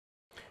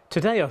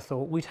Today I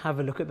thought we'd have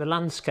a look at the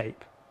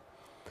landscape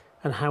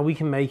and how we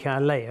can make our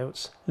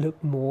layouts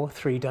look more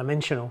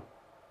three-dimensional.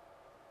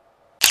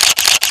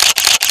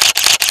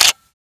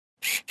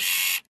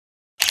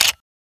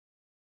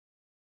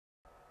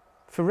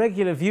 For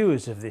regular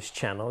viewers of this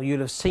channel, you'll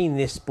have seen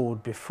this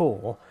board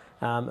before,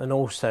 and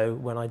also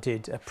when I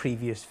did a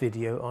previous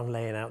video on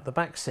laying out the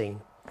back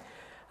scene.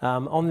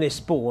 On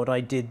this board I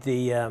did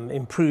the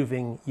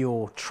improving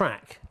your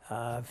track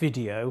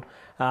video,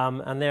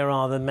 and there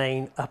are the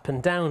main up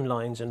and down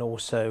lines and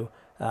also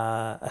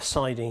a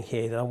siding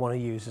here that I want to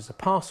use as a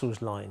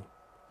parcels line.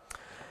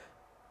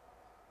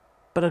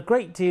 But a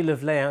great deal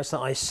of layouts that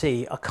I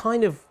see are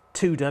kind of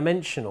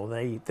two-dimensional.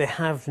 They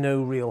have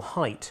no real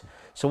height.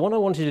 So what I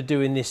wanted to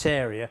do in this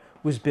area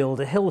was build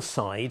a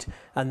hillside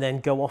and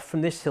then go off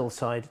from this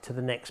hillside to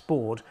the next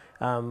board,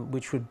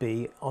 which would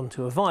be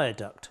onto a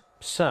viaduct.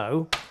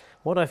 So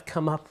what I've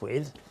come up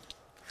with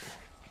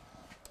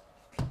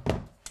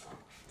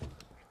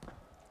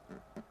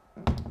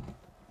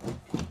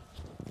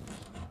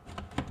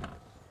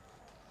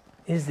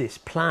is this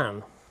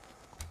plan.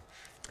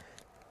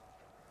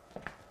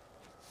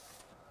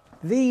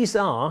 These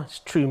are, it's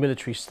true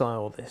military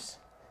style this,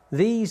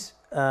 these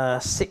 7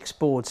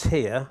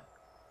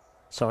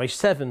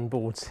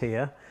 boards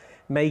here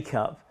make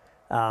up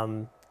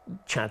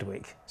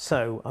Chadwick.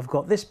 So I've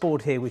got this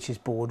board here which is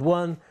board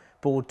 1,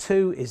 board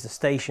 2 is the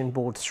station,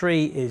 board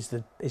 3 is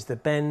the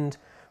bend,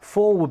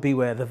 4 would be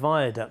where the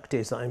viaduct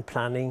is that I'm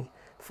planning,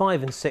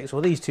 5 and 6,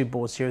 well these 2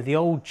 boards here are the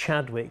old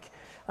Chadwick,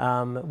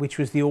 which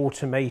was the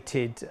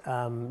automated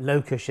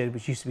loco shed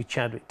which used to be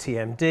Chadwick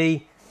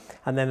TMD,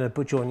 and then a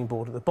joining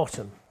board at the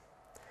bottom.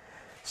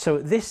 So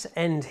at this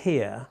end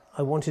here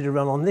I wanted to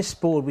run on this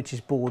board which is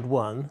board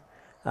 1,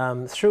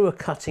 through a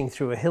cutting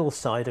through a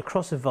hillside,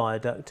 across a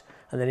viaduct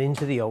and then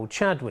into the old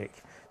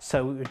Chadwick.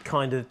 So it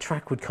would the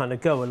track would kind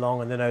of go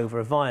along and then over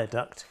a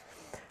viaduct.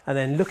 And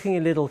then looking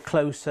a little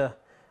closer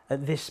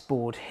at this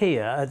board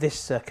here, at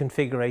this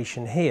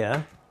configuration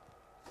here,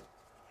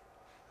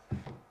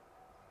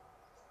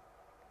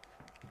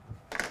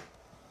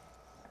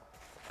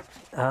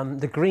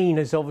 the green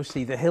is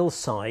obviously the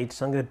hillside,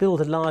 so I'm going to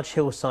build a large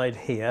hillside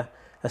here,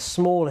 a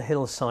smaller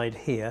hillside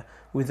here,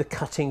 with the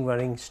cutting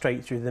running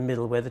straight through the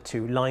middle where the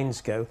 2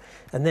 lines go,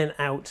 and then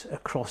out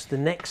across the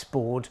next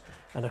board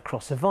and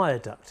across a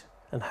viaduct,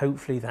 and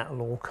hopefully that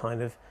will all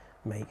kind of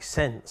make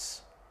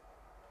sense.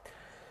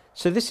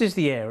 So this is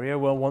the area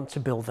where I want to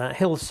build that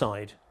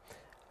hillside,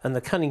 and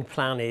the cunning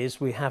plan is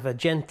we have a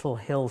gentle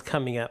hill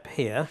coming up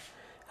here,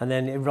 and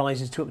then it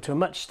rises up to a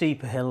much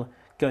steeper hill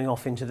going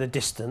off into the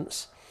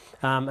distance.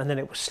 And then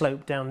it will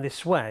slope down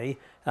this way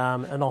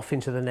and off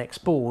into the next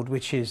board,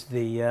 which is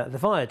the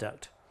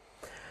viaduct.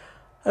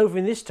 Over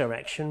in this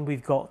direction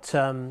we've got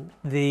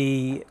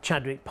the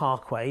Chadwick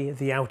Parkway,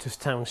 the out of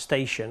town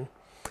station,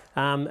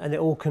 and it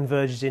all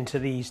converges into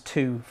these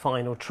 2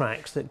 final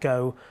tracks that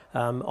go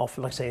off,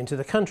 like I say, into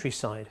the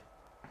countryside.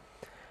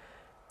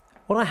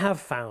 What I have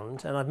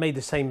found, and I've made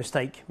the same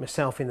mistake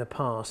myself in the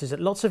past, is that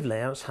lots of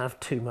layouts have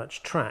too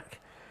much track.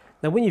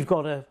 Now when you've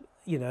got a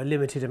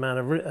limited amount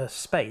of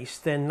space,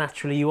 then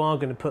naturally you are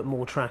going to put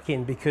more track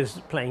in because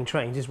playing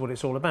trains is what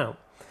it's all about.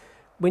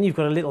 When you've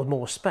got a little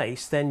more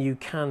space, then you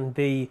can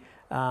be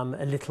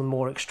a little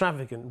more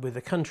extravagant with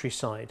the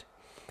countryside.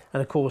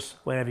 And of course,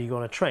 whenever you go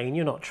on a train,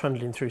 you're not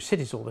trundling through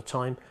cities all the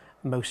time.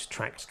 Most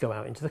tracks go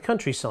out into the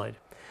countryside.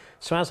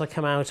 So as I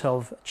come out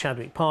of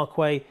Chadwick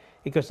Parkway,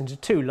 it goes into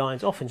 2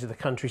 lines off into the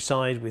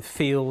countryside with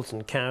fields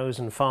and cows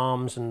and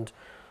farms and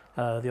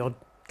the odd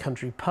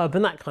country pub,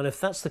 and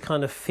that's the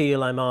kind of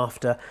feel I'm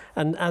after.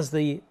 And as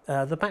the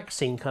back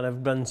scene kind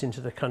of runs into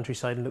the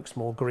countryside and looks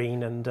more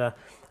green, and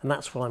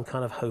that's what I'm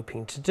kind of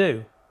hoping to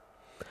do.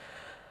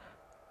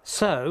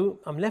 So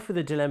I'm left with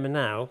a dilemma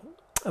now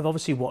of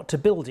obviously what to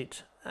build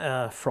it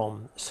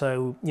from.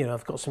 So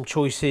I've got some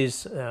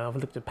choices. I've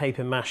looked at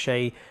paper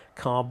mache,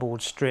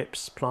 cardboard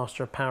strips,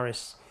 plaster of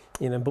Paris,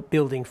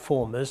 building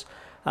formers.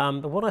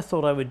 But what I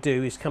thought I would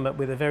do is come up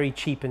with a very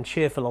cheap and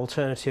cheerful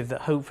alternative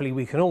that hopefully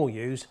we can all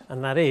use,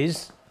 and that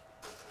is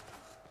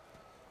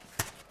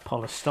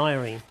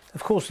polystyrene.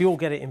 Of course we all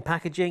get it in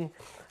packaging,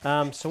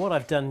 so what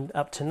I've done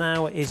up to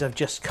now is I've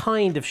just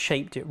kind of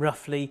shaped it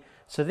roughly.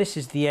 So this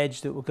is the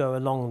edge that will go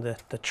along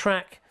the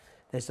track.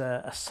 There's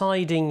a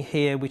siding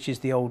here which is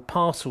the old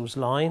parcels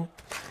line,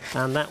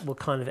 and that will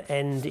kind of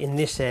end in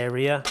this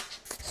area.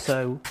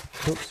 So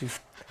oops,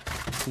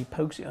 he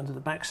pokes it under the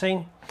back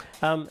scene.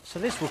 So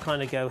this will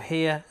kind of go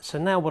here. So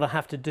now what I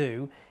have to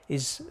do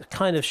is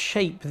kind of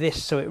shape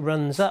this so it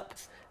runs up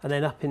and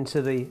then up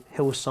into the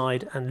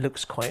hillside and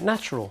looks quite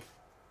natural.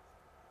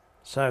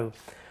 So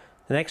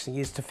the next thing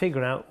is to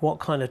figure out what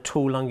kind of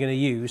tool I'm going to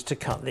use to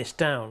cut this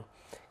down,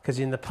 because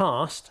in the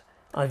past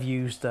I've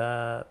used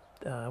bread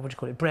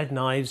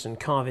knives and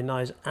carving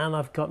knives, and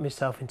I've got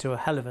myself into a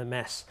hell of a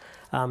mess.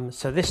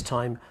 So this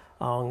time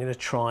I'm going to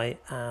try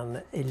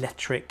an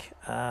electric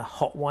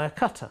hot wire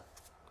cutter.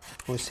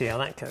 We'll see how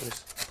that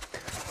goes.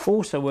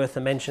 Also worth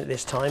a mention at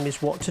this time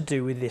is what to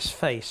do with this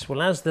face.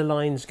 Well, as the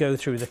lines go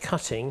through the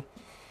cutting,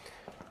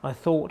 I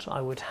thought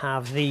I would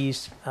have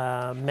these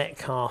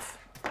Metcalf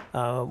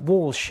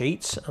wall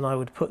sheets, and I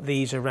would put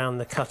these around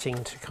the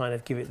cutting to kind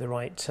of give it the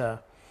right,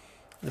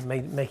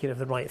 make it of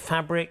the right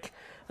fabric.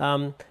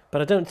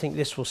 But I don't think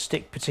this will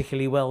stick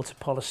particularly well to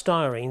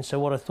polystyrene, so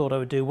what I thought I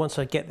would do, once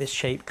I get this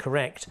shape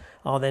correct,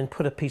 I'll then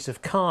put a piece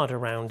of card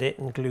around it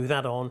and glue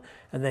that on,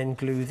 and then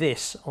glue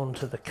this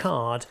onto the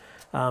card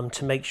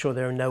to make sure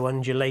there are no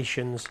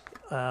undulations,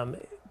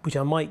 which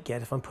I might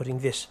get if I'm putting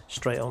this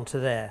straight onto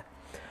there.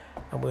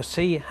 And we'll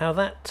see how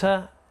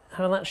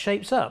that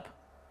shapes up.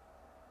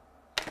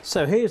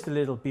 So here's the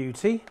little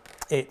beauty.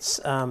 It's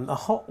a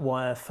hot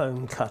wire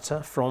foam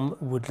cutter from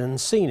Woodland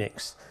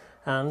Scenics.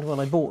 And when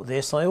I bought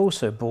this, I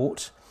also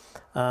bought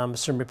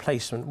some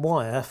replacement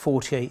wire,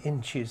 48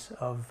 inches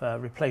of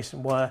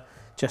replacement wire,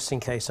 just in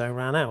case I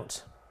ran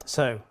out.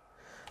 So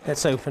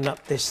let's open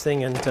up this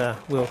thing and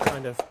we'll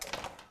kind of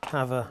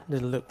have a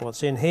little look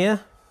what's in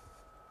here.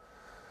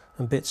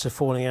 And bits are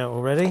falling out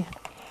already.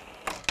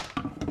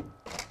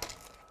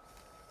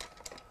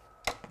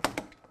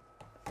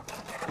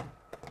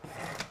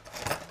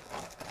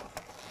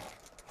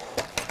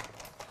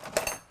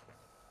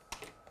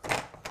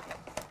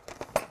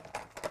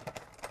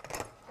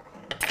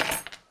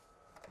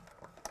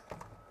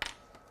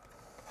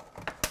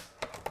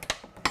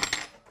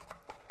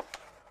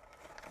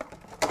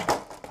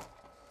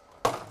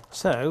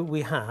 So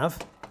we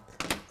have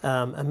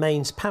a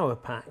mains power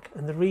pack,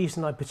 and the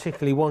reason I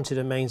particularly wanted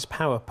a mains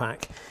power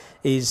pack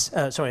is,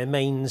 a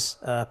mains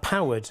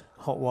powered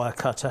hot wire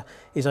cutter,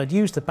 is I'd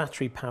used the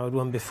battery powered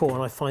one before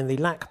and I find they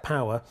lack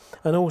power,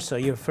 and also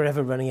you're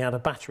forever running out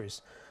of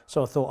batteries.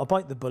 So I thought I'll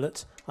bite the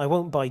bullet. I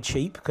won't buy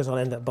cheap because I'll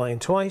end up buying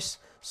twice,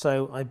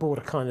 so I bought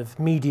a kind of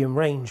medium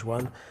range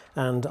one,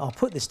 and I'll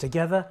put this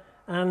together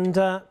and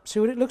see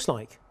what it looks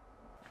like.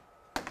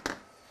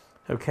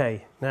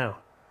 Okay, now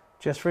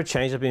just for a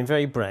change, I've been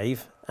very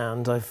brave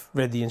and I've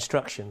read the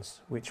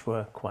instructions, which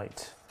were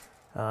quite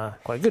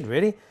good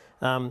really.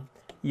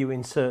 You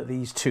insert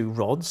these two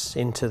rods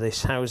into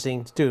this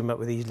housing, do them up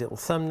with these little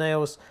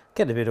thumbnails,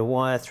 get a bit of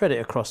wire, thread it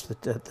across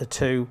the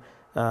two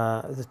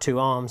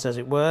arms, as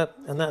it were,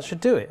 and that should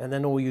do it. And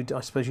then all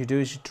I suppose you do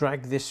is you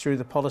drag this through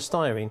the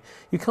polystyrene.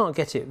 You can't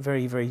get it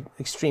very, very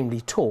extremely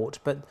taut,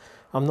 but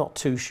I'm not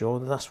too sure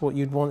that's what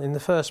you'd want in the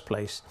first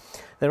place.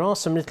 There are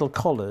some little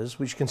collars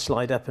which can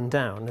slide up and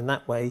down, and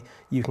that way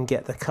you can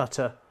get the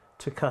cutter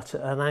to cut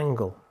at an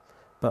angle.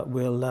 But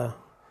we'll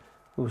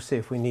see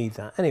if we need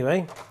that.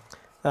 Anyway,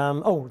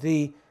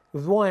 the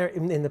wire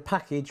in the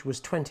package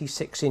was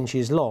 26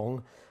 inches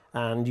long,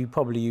 and you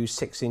probably use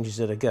 6 inches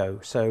at a go.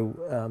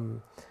 So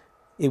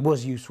it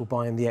was useful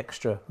buying the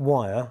extra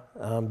wire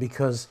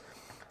because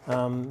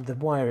the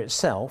wire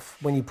itself,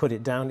 when you put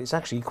it down, it's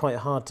actually quite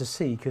hard to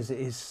see because it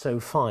is so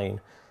fine.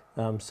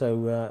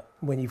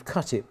 When you've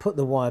cut it, put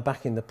the wire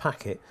back in the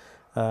packet,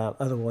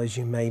 otherwise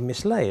you may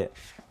mislay it.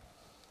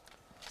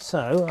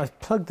 So I've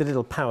plugged the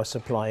little power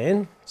supply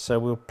in, so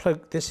we'll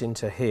plug this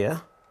into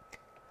here,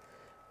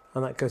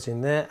 and that goes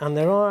in there. And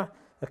there are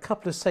a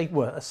couple of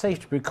a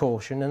safety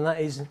precaution, and that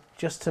is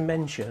just to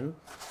mention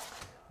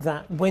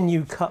that when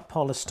you cut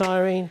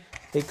polystyrene,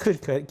 it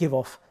could give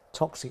off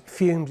toxic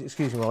fumes.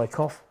 Excuse me while I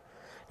cough.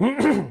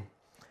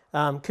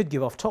 Could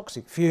give off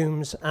toxic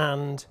fumes,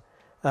 and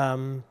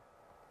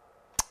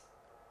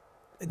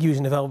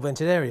using a valve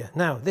vented area.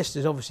 Now this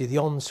is obviously the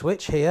on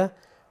switch here,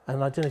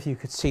 and I don't know if you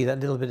could see that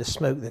little bit of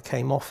smoke that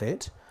came off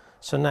it.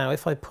 So now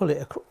if I pull it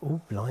across,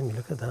 oh blimey,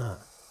 look at that.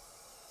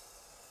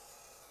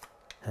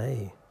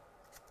 Hey,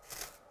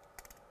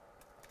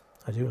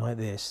 I do like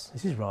this.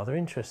 This is rather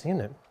interesting,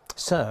 isn't it?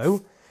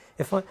 So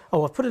if I've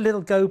put a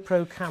little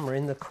GoPro camera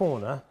in the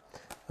corner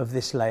of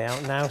this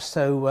layout now,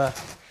 so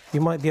you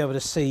might be able to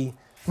see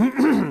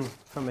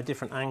from a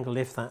different angle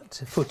if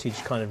that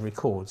footage kind of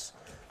records.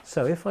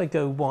 So if I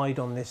go wide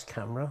on this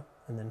camera,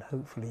 and then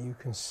hopefully you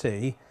can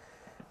see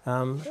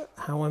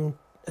how I'm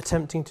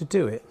attempting to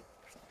do it.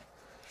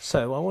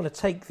 So I want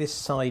to take this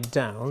side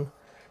down.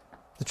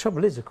 The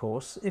trouble is, of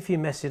course, if you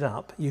mess it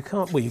up, you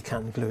can't, well, you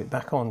can glue it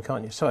back on,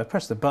 can't you? So I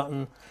press the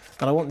button,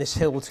 and I want this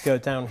hill to go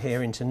down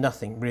here into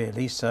nothing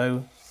really,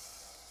 so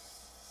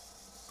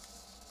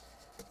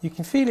you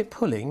can feel it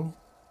pulling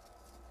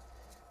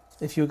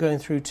if you're going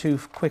through too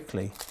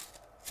quickly.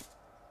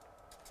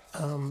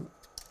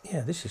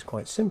 Yeah, this is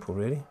quite simple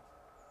really.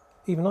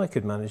 Even I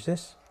could manage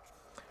this.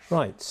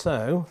 Right,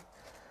 so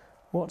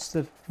what's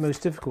the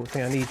most difficult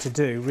thing I need to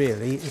do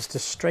really is to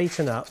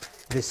straighten up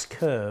this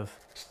curve.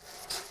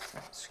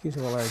 Excuse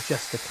me while I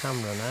adjust the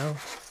camera now.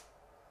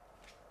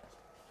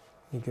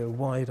 You go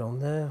wide on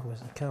there,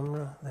 where's the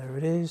camera? There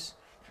it is.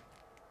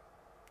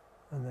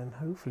 And then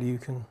hopefully you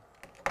can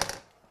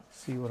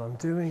see what I'm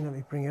doing. Let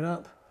me bring it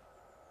up.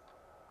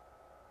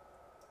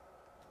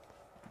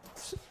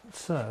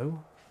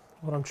 So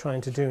what I'm trying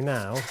to do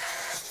now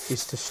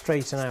is to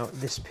straighten out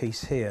this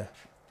piece here.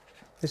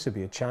 This would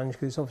be a challenge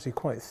because it's obviously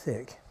quite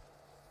thick.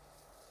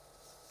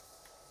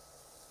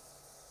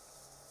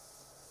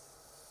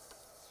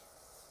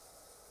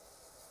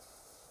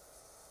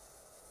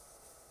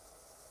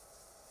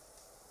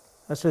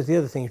 I suppose the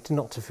other thing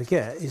not to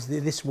forget is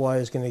that this wire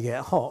is going to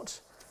get hot,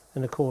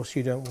 and of course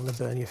you don't want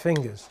to burn your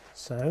fingers.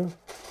 So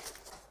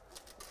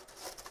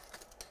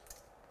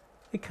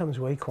it comes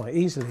away quite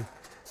easily.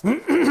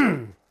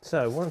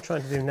 So what I'm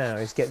trying to do now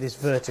is get this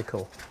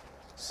vertical.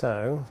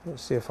 So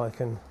let's see if I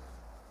can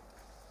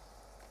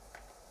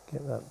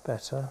get that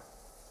better.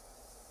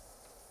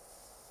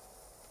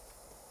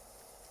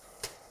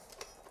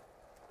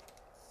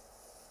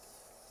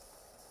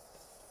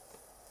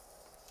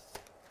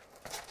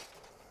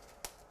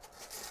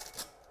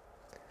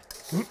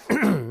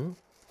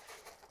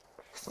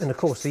 And of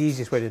course the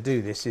easiest way to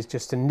do this is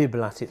just to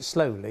nibble at it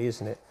slowly,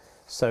 isn't it?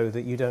 So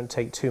that you don't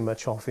take too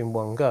much off in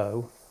one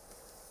go,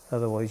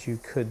 otherwise you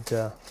could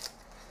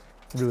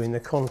ruin the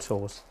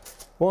contours.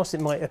 Whilst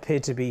it might appear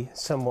to be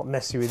somewhat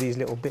messy with these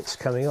little bits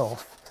coming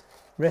off,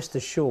 rest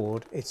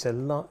assured it's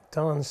a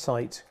darn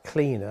sight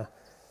cleaner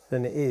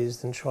than it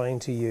is than trying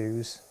to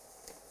use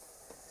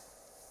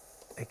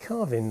a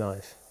carving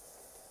knife.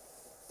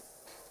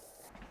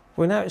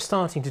 Well, now it's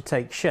starting to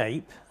take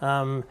shape.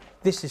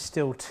 This is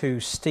still too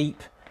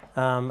steep,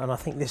 and I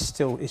think this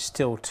is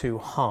still too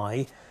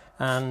high,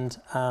 and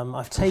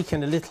I've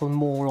taken a little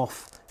more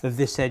off of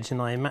this edge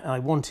than I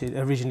wanted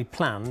originally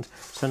planned,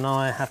 so now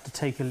I have to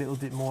take a little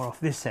bit more off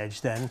this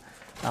edge then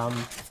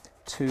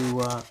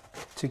to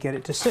get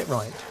it to sit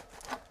right.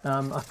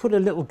 I've put a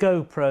little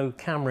GoPro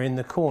camera in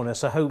the corner,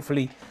 so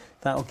hopefully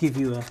that'll give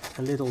you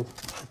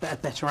a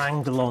better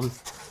angle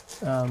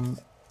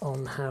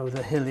on how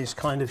the hill is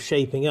kind of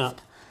shaping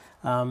up,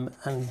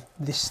 and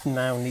this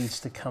now needs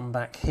to come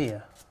back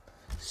here.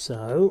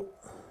 So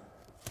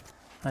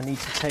I need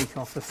to take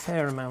off a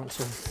fair amount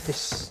of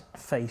this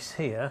face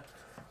here.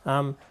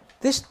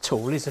 This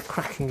tool is a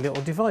cracking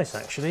little device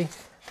actually.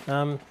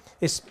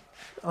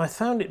 I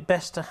found it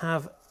best to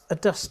have a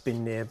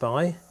dustbin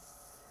nearby,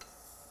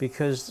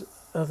 because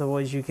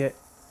otherwise you get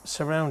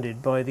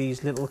surrounded by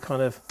these little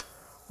kind of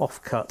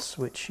offcuts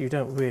which you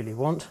don't really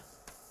want.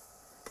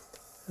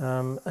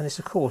 And it's,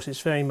 of course,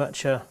 it's very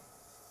much a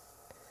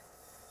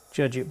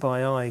judge it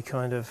by eye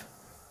kind of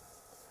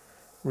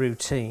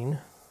routine,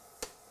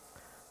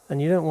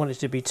 and you don't want it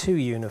to be too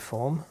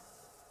uniform,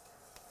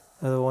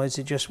 otherwise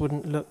it just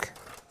wouldn't look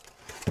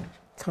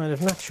kind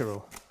of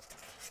natural.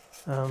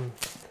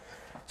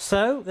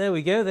 So there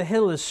we go, the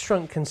hill has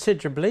shrunk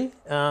considerably.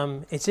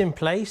 It's in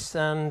place,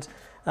 and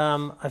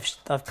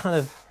I've kind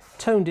of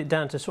toned it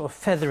down to sort of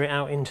feather it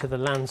out into the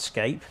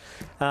landscape,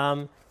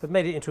 but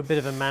made it into a bit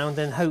of a mound.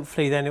 Then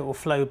hopefully then it will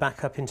flow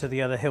back up into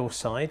the other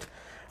hillside.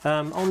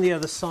 On the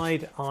other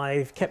side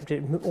I've kept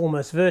it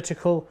almost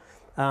vertical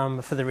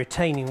for the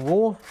retaining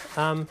wall,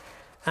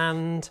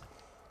 and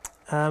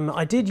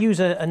I did use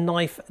a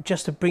knife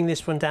just to bring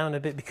this one down a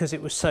bit because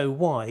it was so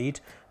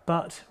wide,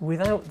 but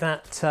without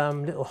that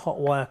little hot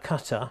wire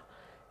cutter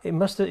it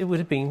would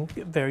have been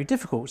very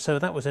difficult. So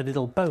that was a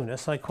little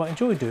bonus. I quite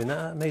enjoyed doing that.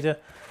 That made a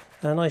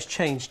nice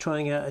change,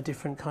 trying out a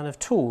different kind of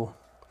tool.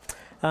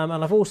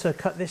 And I've also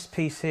cut this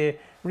piece here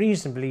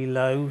reasonably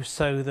low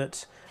so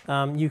that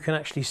you can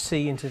actually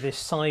see into this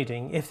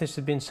siding. If this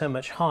had been so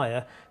much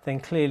higher, then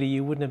clearly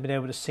you wouldn't have been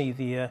able to see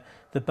the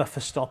buffer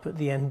stop at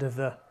the end of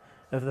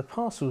the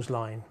parcels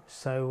line.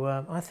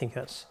 So I think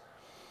that's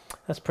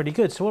pretty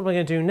good. So what am I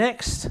going to do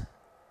next?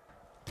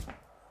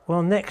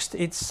 Well, next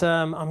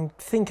I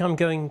think I'm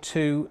going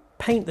to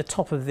paint the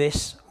top of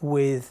this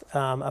with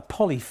a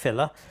poly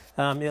filler.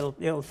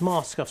 It'll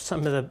mask off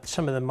some of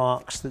the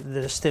marks that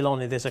are still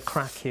on it. There's a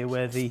crack here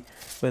where the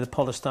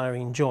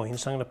polystyrene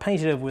joins. So I'm going to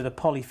paint it over with a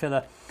poly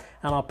filler,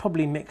 and I'll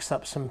probably mix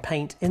up some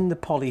paint in the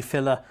poly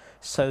filler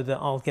so that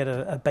I'll get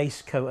a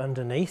base coat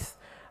underneath.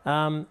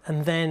 And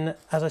then,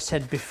 as I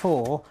said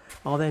before,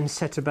 I'll then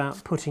set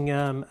about putting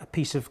a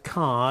piece of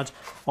card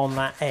on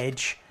that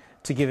edge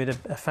to give it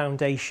a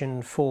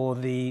foundation for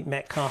the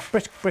Metcalfe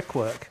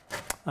brickwork.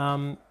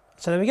 So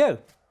there we go.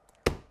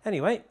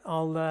 Anyway,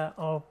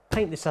 I'll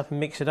paint this up and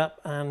mix it up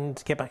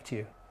and get back to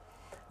you.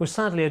 Well,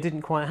 sadly I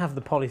didn't quite have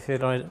the poly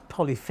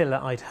filler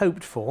I'd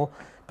hoped for,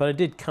 but I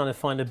did kind of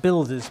find a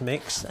builder's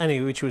mix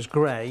anyway, which was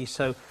grey.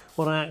 So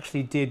what I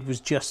actually did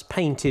was just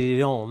painted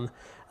it on,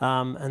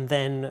 and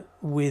then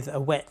with a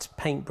wet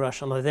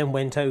paintbrush, and I then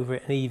went over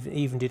it and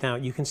evened it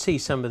out. You can see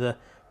some of the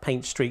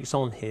paint streaks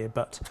on here,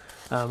 but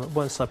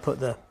once I put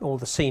all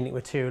the scenic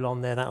material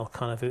on there, that'll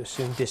kind of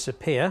soon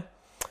disappear,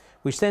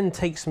 which then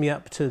takes me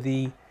up to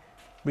the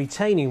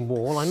retaining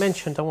wall. I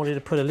mentioned I wanted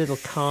to put a little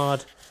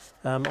card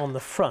on the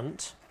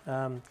front,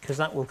 because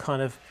that will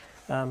kind of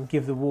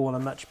give the wall a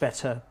much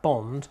better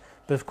bond.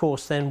 But of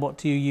course then what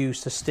do you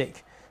use to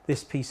stick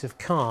this piece of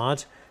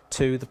card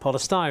to the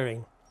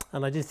polystyrene?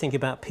 And I did think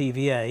about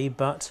PVA,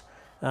 but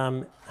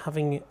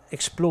having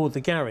explored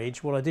the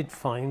garage, what I did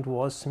find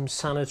was some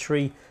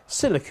sanitary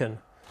silicone,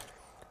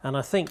 and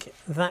I think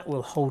that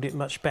will hold it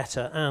much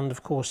better, and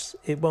of course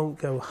it won't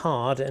go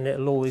hard, and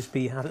it'll always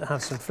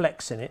have some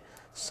flex in it.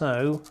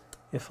 So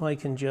if I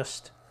can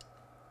just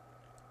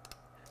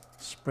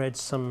spread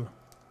some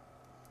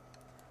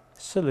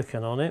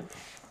silicone on it,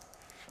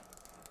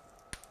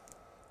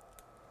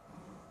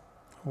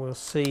 we'll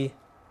see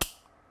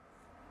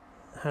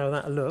how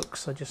that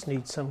looks. I just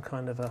need some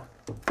kind of a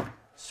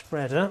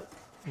spreader,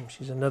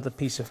 which is another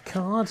piece of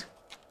card.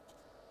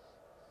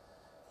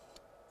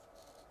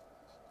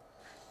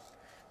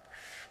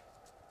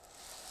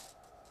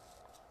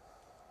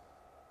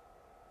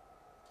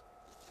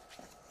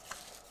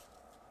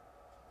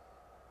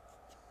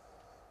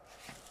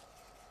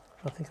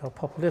 I think I'll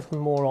pop a little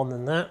more on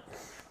than that.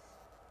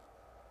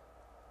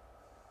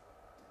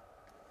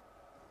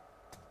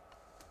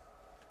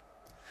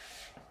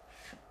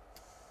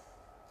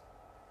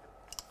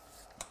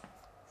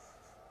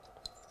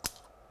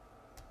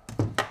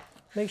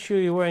 Make sure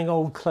you're wearing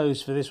old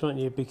clothes for this, won't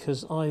you?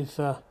 Because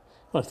well,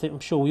 I'm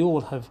sure we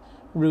all have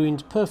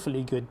ruined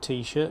perfectly good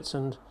t-shirts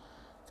and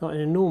got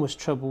in enormous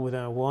trouble with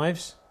our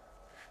wives.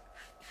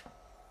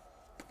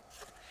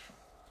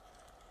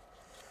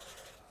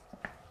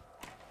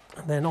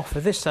 And then offer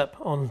this up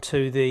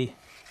onto the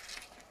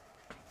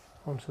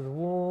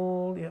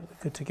wall. Yep,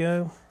 we're good to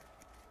go.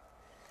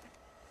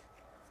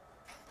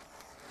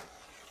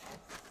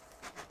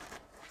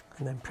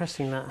 And then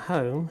pressing that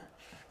home.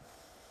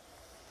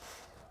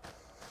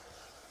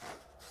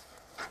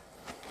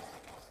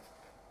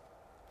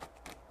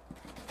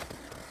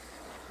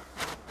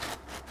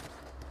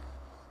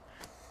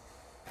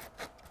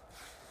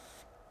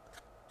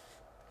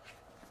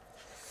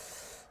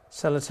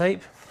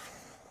 Sellotape.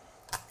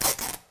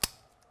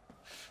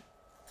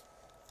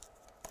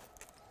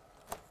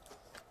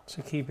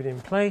 To keep it in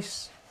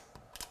place.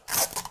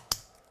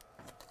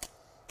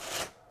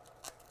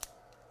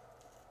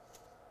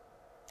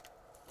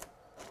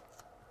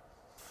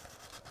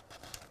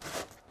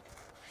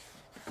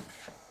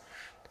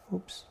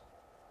 Oops.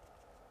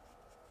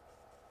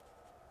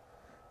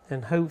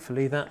 And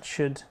hopefully that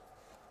should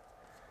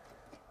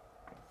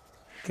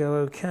go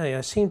okay.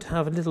 I seem to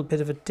have a little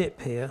bit of a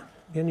dip here.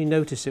 You only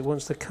notice it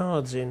once the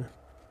card's in.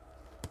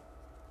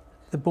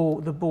 The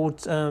board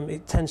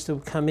it tends to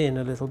come in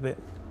a little bit.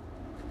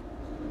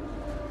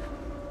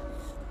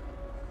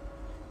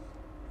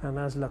 And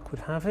as luck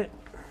would have it,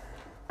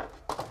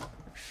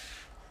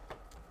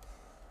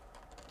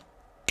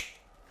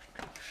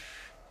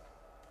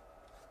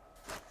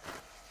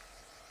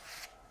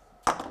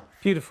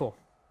 beautiful.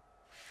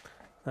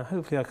 Now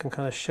hopefully I can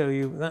kind of show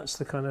you that's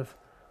the kind of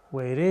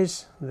way it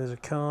is. There's a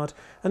card,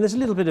 and there's a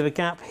little bit of a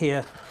gap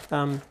here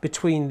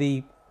between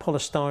the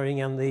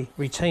polystyrene and the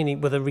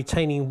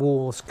retaining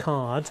walls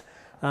card,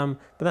 but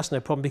that's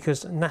no problem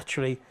because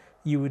naturally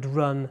you would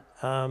run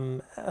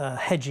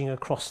hedging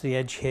across the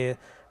edge here.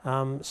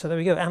 So there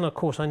we go. And of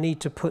course I need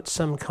to put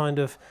some kind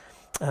of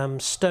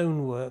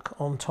stonework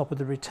on top of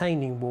the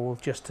retaining wall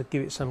just to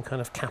give it some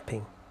kind of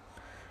capping.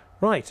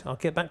 Right, I'll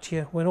get back to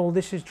you when all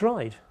this is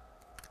dried.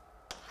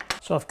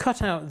 So I've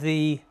cut out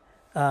the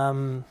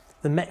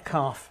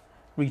Metcalfe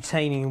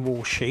retaining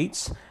wall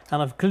sheets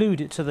and I've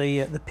glued it to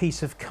the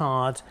piece of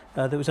card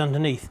that was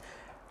underneath.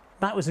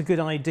 That was a good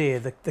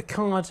idea. The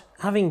card,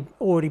 having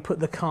already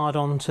put the card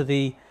onto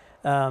the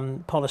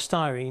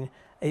polystyrene,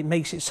 it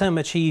makes it so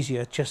much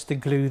easier just to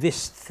glue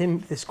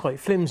this quite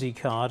flimsy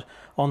card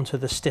onto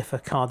the stiffer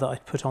card that I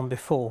put on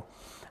before.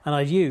 And I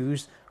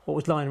used what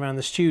was lying around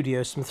the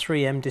studio, some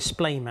 3M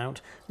display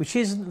mount, which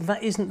isn't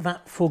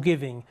that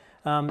forgiving.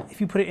 If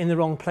you put it in the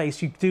wrong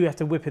place, you do have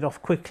to whip it off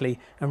quickly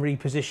and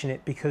reposition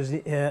it because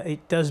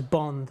it does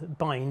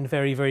bind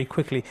very, very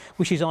quickly,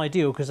 which is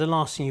ideal because the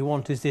last thing you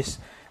want is this,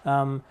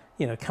 you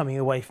know, coming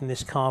away from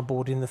this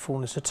cardboard in the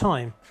fullness of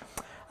time.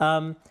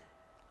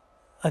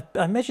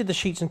 I measured the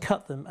sheets and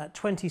cut them at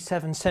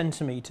 27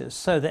 centimetres,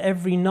 so that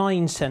every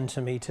 9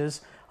 centimetres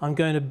I'm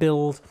going to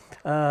build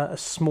a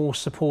small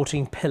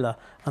supporting pillar,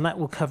 and that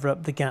will cover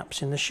up the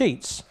gaps in the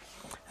sheets.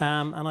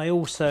 And I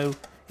also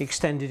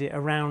extended it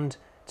around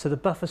to the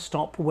buffer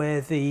stop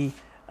where the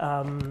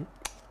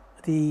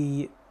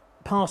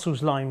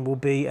parcels line will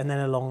be, and then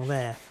along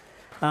there.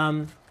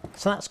 So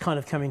that's kind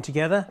of coming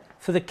together.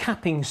 For the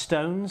capping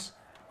stones,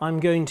 I'm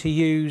going to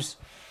use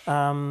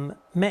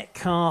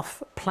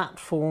Metcalfe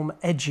platform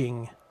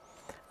edging,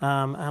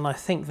 and I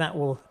think that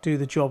will do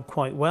the job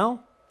quite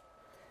well.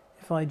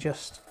 If I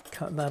just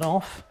cut that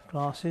off,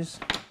 glasses.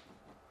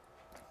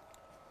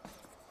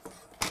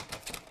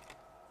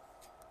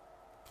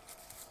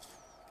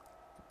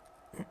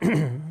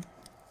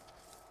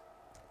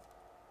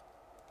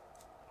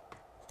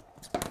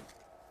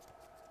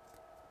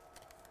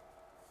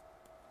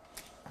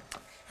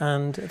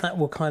 And that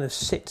will kind of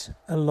sit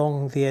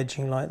along the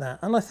edging like that,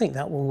 and I think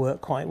that will work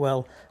quite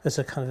well as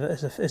a kind of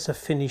as a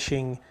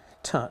finishing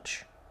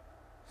touch.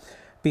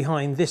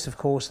 Behind this, of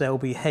course, there will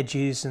be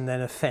hedges and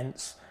then a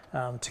fence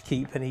to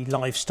keep any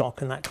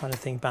livestock and that kind of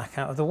thing back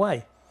out of the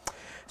way.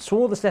 So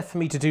all that's left for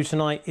me to do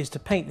tonight is to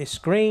paint this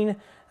green,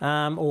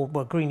 or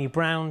well, greeny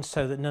brown,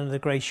 so that none of the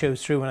grey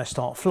shows through when I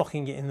start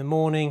flocking it in the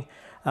morning.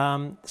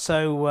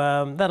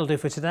 So that'll do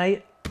for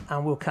today,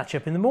 and we'll catch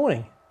up in the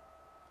morning.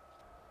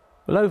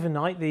 Well,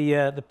 overnight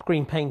the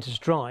green paint has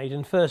dried,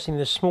 and first thing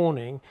this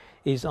morning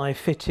is I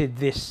fitted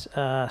this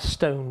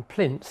stone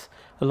plinth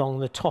along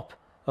the top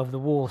of the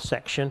wall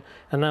section,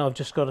 and now I've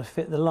just got to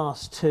fit the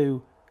last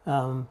two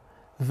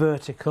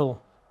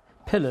vertical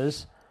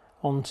pillars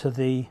onto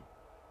the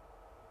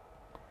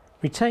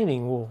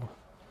retaining wall.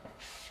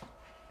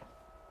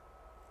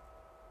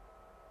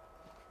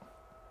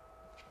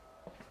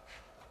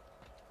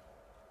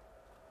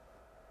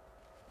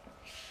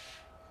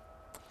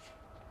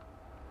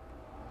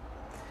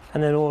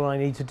 And then all I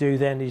need to do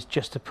then is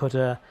just to put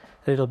a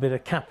little bit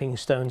of capping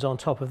stones on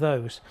top of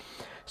those.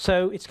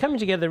 So it's coming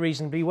together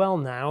reasonably well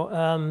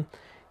now,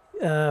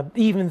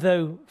 even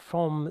though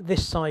from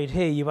this side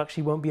here you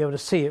actually won't be able to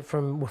see it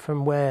from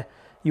where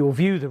you'll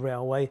view the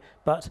railway,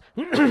 but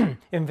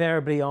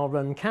invariably I'll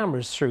run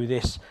cameras through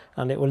this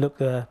and it will look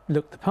the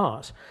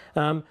part.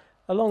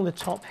 Along the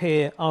top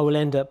here I will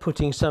end up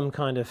putting some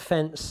kind of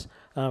fence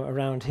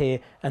around here,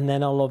 and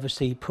then I'll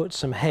obviously put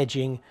some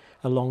hedging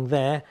along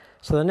there.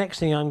 So the next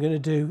thing I'm going to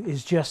do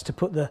is just to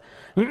put the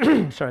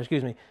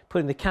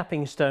putting the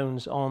capping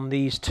stones on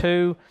these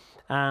two,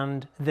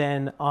 and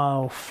then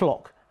I'll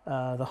flock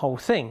the whole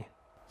thing.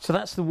 So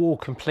that's the wall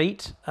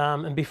complete,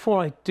 and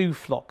before I do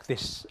flock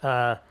this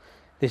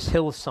this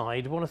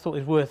hillside, what I thought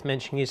was worth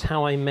mentioning is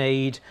how I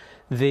made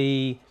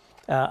the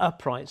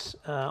uprights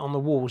on the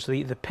walls,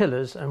 the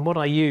pillars, and what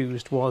I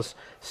used was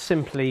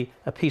simply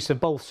a piece of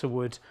balsa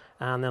wood,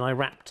 and then I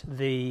wrapped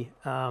the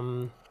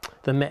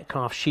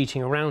Metcalf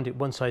sheeting around it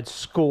once I'd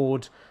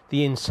scored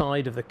the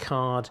inside of the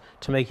card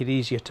to make it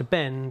easier to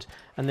bend,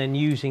 and then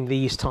using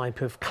these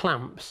type of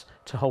clamps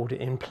to hold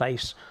it in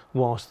place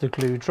whilst the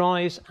glue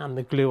dries. And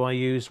the glue I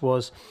used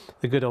was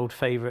the good old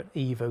favourite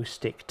Evo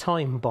Stick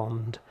Time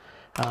Bond.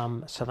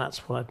 So that's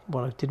what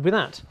I did with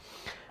that.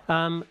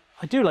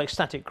 I do like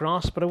static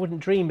grass, but I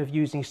wouldn't dream of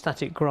using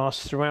static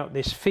grass throughout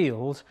this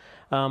field.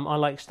 I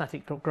like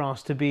static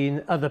grass to be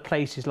in other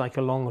places, like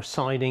along a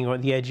siding or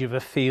at the edge of a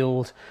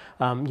field,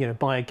 you know,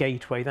 by a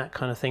gateway, that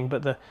kind of thing.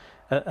 But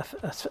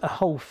a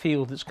whole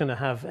field that's going to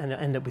have and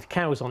end up with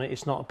cows on it,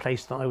 it's not a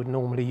place that I would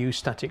normally use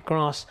static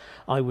grass.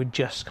 I would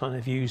just kind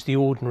of use the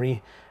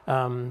ordinary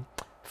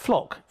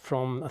flock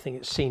from, I think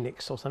it's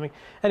Scenics or something.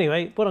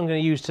 Anyway, what I'm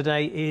going to use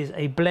today is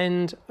a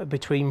blend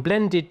between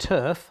blended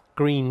turf,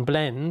 green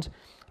blend,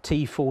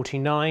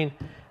 T49,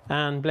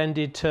 and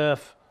blended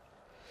turf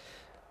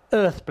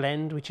earth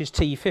blend, which is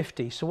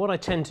T50. So what I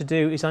tend to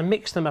do is I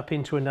mix them up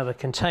into another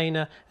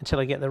container until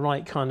I get the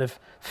right kind of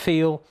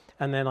feel,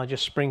 and then I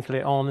just sprinkle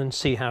it on and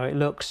see how it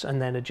looks,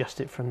 and then adjust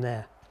it from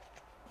there.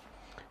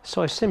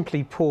 So I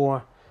simply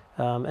pour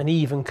an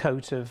even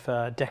coat of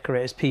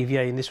Decorator's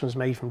PVA, and this one's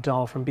made from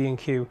Dahl from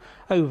B&Q,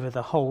 over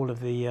the whole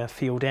of the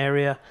field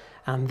area,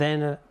 and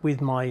then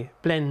with my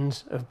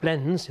blends of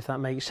blends, if that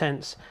makes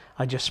sense,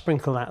 I just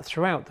sprinkle that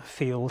throughout the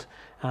field,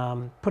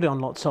 put it on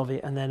lots of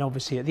it, and then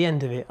obviously at the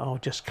end of it I'll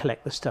just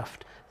collect the stuff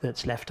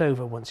that's left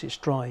over once it's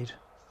dried.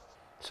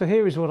 So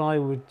here is what I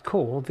would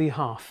call the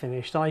half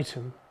finished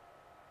item,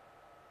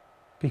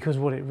 because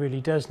what it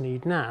really does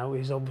need now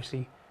is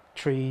obviously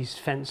trees,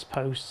 fence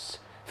posts,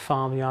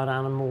 farmyard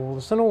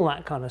animals and all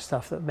that kind of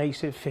stuff that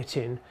makes it fit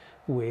in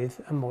with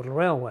a model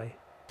railway.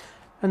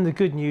 And the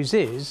good news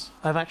is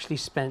I've actually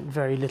spent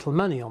very little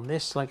money on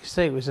this. Like I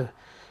say, it was a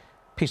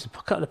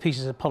couple of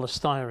pieces of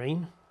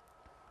polystyrene,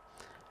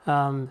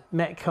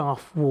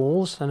 Metcalf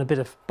walls and a bit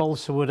of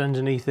balsa wood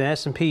underneath there,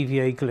 some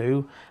PVA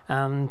glue,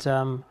 and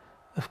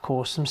of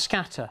course some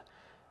scatter.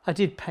 I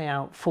did pay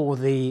out for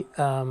the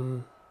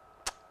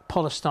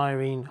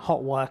polystyrene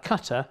hot wire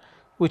cutter,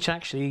 which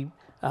actually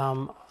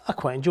I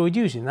quite enjoyed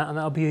using that, and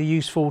that'll be a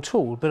useful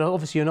tool. But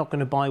obviously you're not going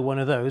to buy one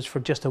of those for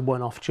just a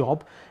one-off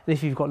job. And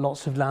if you've got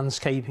lots of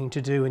landscaping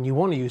to do and you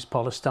want to use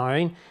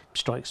polystyrene, it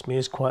strikes me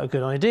as quite a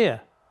good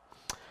idea.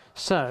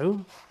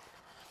 So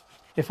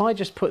if I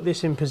just put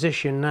this in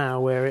position now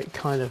where it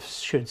kind of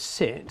should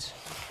sit,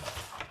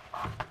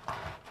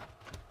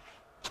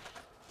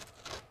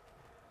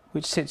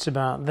 which sits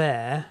about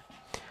there,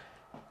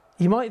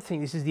 you might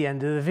think this is the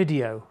end of the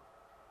video,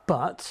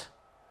 but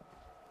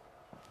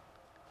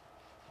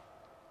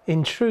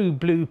in true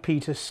Blue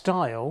Peter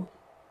style,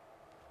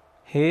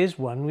 here's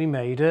one we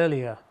made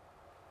earlier.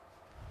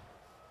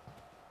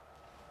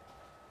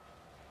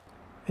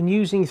 And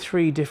using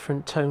 3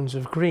 different tones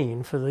of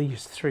green for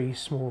these 3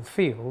 small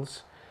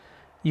fields,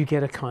 you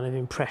get a kind of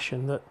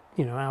impression that,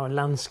 you know, our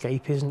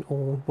landscape isn't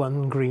all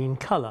one green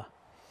colour.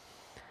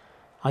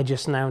 I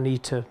just now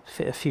need to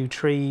fit a few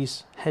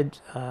trees,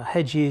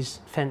 hedges,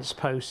 fence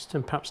posts,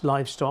 and perhaps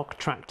livestock,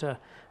 tractor,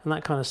 and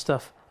that kind of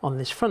stuff on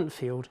this front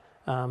field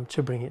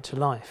to bring it to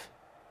life.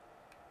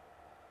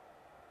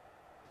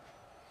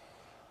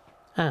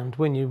 And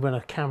when you run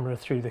a camera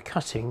through the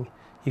cutting,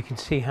 you can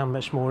see how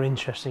much more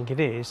interesting it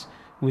is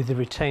with the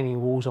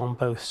retaining walls on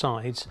both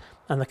sides,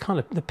 and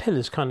the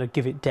pillars kind of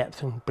give it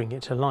depth and bring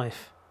it to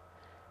life.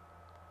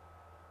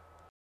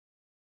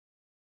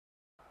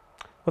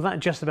 Well,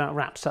 that just about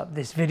wraps up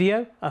this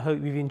video. I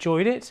hope you've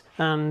enjoyed it,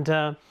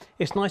 and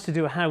it's nice to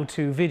do a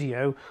how-to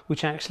video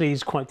which actually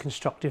is quite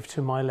constructive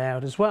to my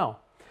layout as well.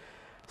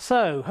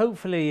 So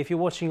hopefully if you're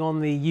watching on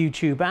the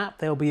YouTube app,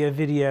 there'll be a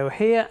video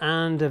here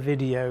and a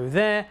video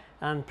there,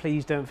 and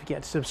please don't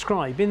forget to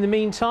subscribe. In the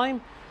meantime,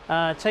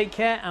 take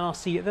care, and I'll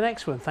see you at the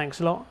next one.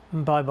 Thanks a lot,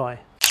 and bye bye.